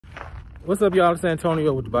What's up, y'all? It's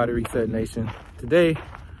Antonio with the Body Reset Nation. Today,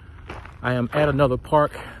 I am at another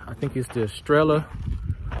park. I think it's the Estrella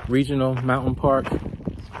Mountain Park.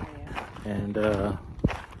 And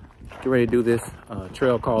get ready to do this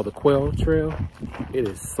trail called the Quail Trail. It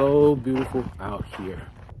is so beautiful out here.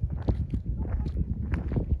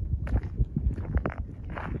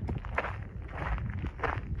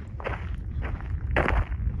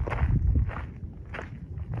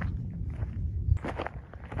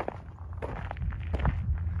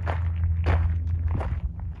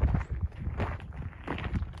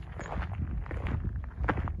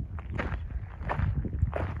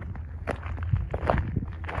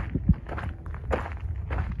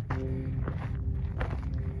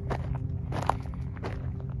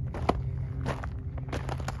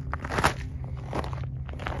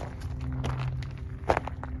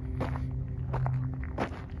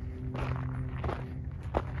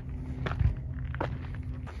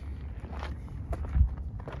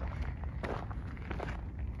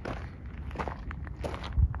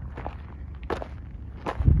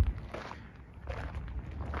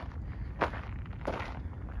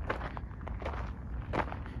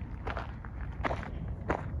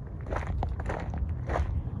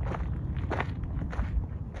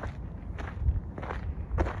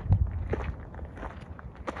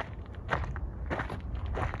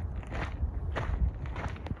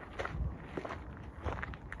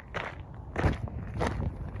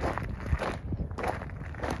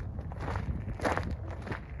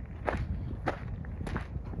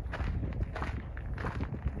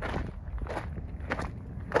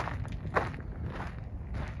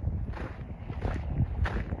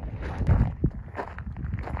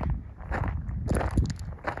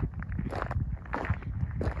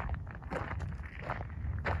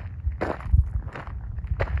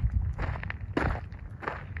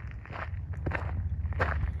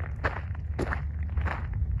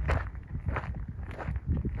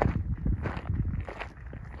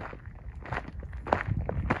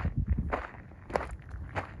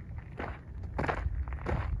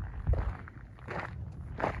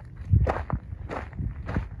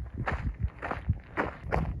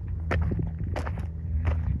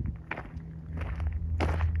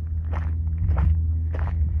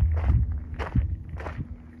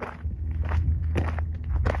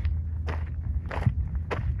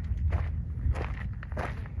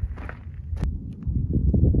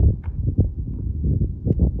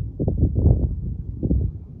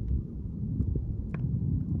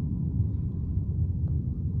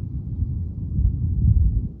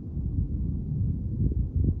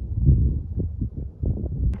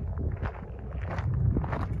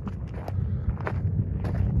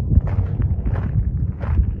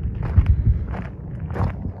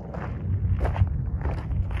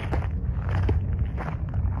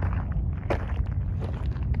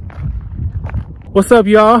 What's up,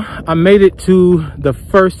 y'all? I made it to the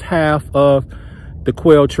first half of the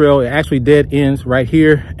Quail Trail. It actually dead ends right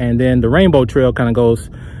here, and then the Rainbow Trail kind of goes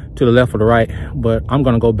to the left or the right, but I'm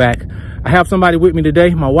gonna go back. I have somebody with me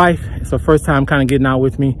today, my wife. It's her first time kind of getting out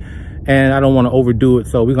with me, and I don't want to overdo it,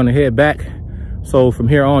 so we're gonna head back. So from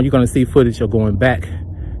here on, you're gonna see footage of going back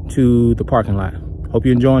to the parking lot. Hope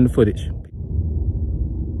you're enjoying the footage.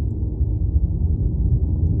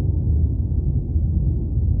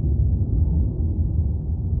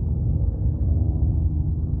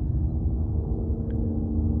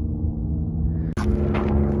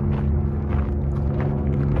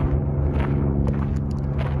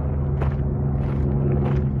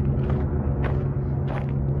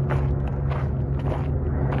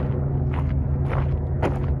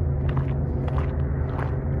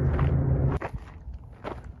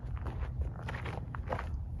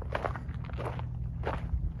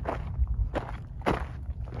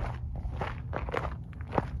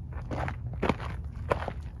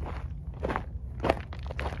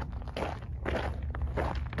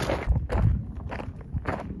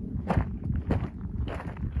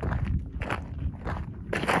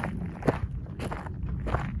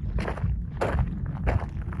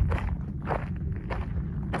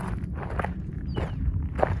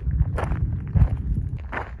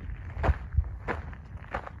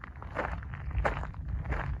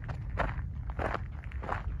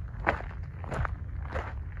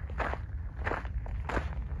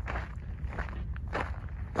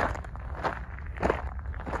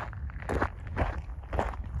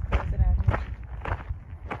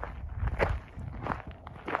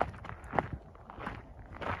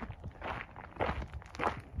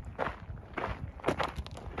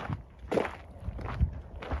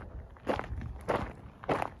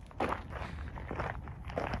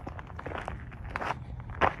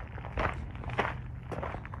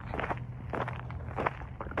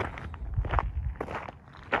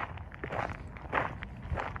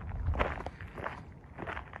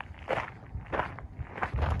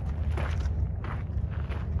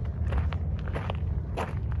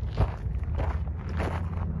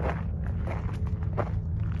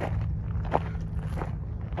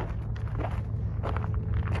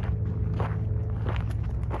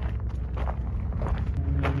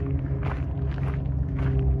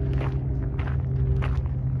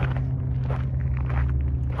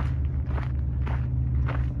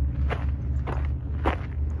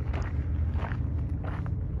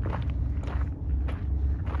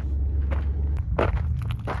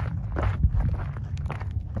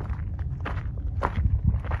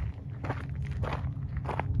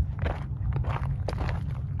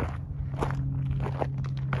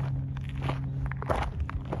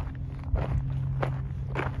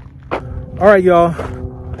 right,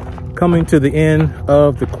 y'all, coming to the end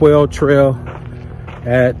of the Quail Trail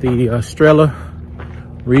at the Estrella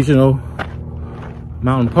Regional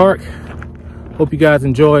Mountain Park. Hope you guys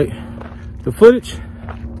enjoyed the footage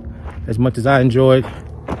as much as I enjoyed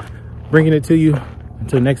bringing it to you.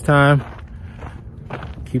 Until next time,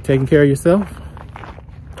 keep taking care of yourself,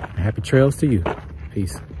 and happy trails to you.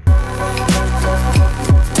 Peace.